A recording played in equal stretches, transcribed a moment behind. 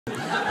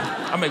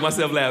I make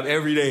myself laugh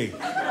every day.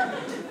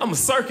 I'm a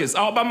circus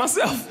all by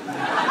myself.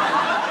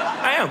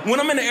 I am. When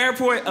I'm in the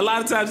airport, a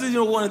lot of times,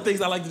 one of the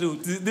things I like to do,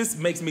 this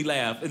makes me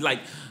laugh. It's like,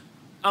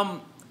 I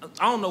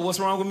don't know what's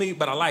wrong with me,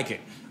 but I like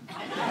it.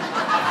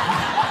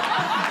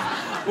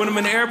 When I'm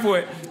in the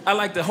airport, I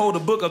like to hold a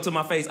book up to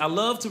my face. I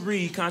love to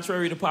read,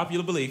 contrary to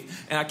popular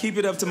belief, and I keep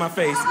it up to my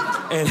face,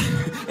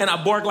 and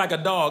I bark like a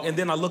dog, and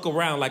then I look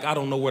around like I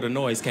don't know where the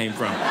noise came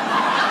from.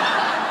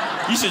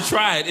 You should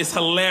try it. It's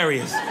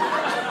hilarious.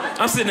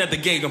 I'm sitting at the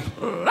gate going,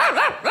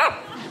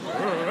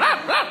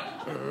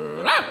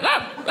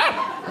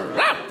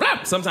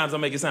 sometimes I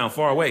make it sound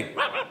far away.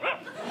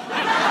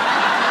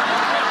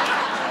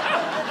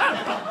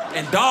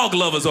 And dog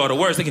lovers are the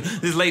worst.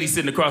 This lady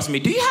sitting across from me,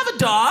 do you have a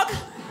dog?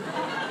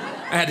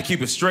 I had to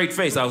keep a straight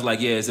face. I was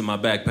like, yeah, it's in my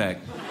backpack.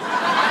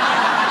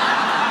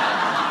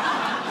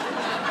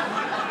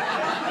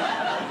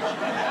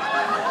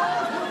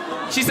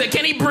 She said,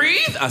 can he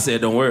breathe? I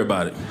said, don't worry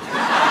about it.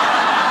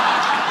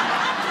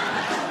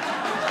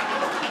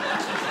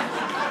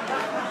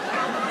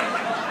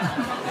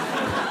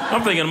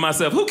 I'm thinking to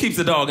myself, who keeps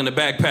a dog in the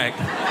backpack?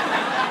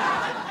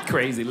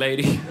 Crazy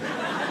lady.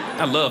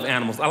 I love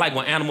animals. I like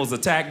when animals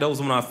attack. Those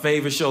are one of my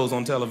favorite shows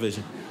on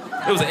television.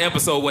 There was an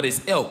episode where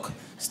this elk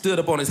stood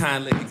up on his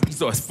hind legs. He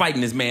started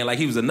fighting this man like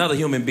he was another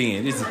human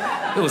being. It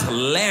was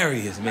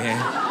hilarious, man.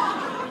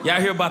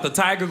 Y'all hear about the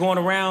tiger going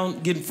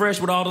around getting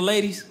fresh with all the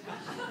ladies?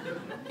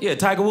 Yeah,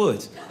 Tiger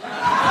Woods.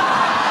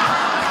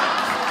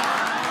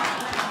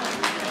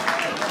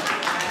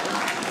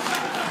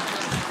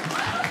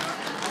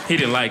 He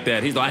didn't like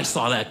that. He's like, I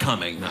saw that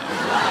coming. No.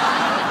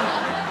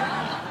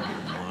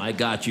 I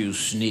got you,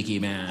 sneaky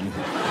man.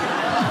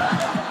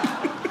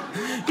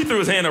 He threw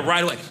his hand up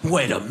right away.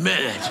 Wait a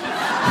minute.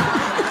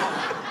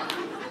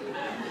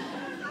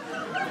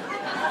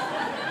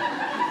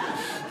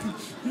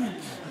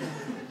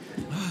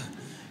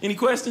 Any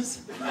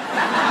questions?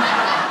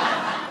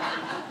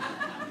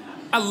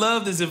 I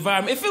love this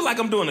environment. It feels like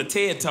I'm doing a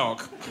TED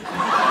Talk.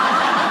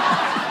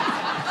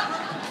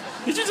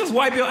 Did you just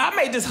wipe your... I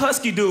made this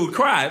husky dude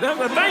cry.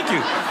 Thank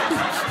you.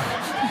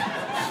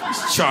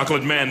 This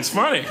chocolate man's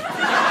funny.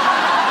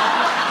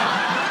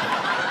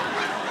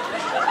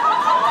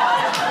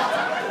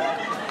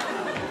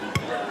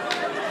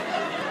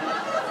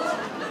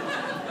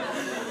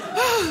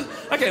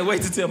 I can't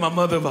wait to tell my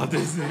mother about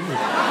this.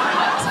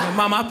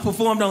 Mom, I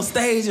performed on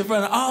stage in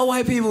front of all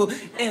white people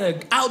in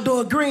an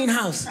outdoor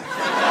greenhouse.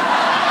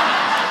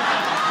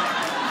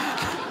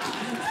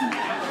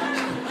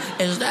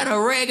 Is that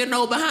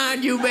oregano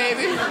behind you,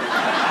 baby?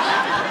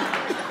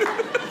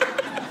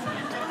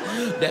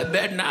 That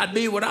better not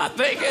be what I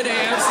think it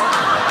is.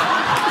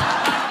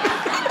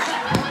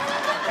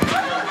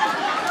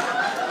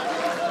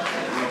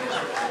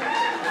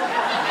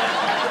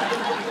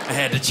 I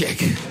had to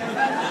check.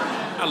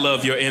 I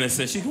love your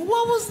innocence. She goes,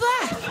 what was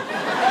that?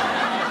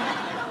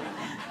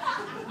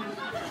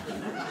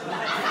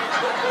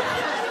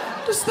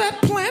 Does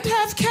that plant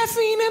have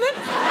caffeine in it?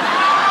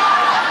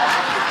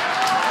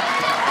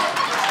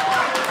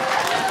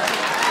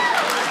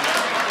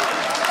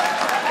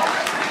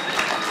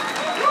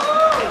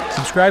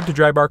 Subscribe to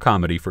Dry Bar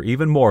Comedy for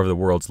even more of the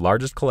world's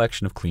largest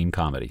collection of clean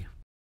comedy.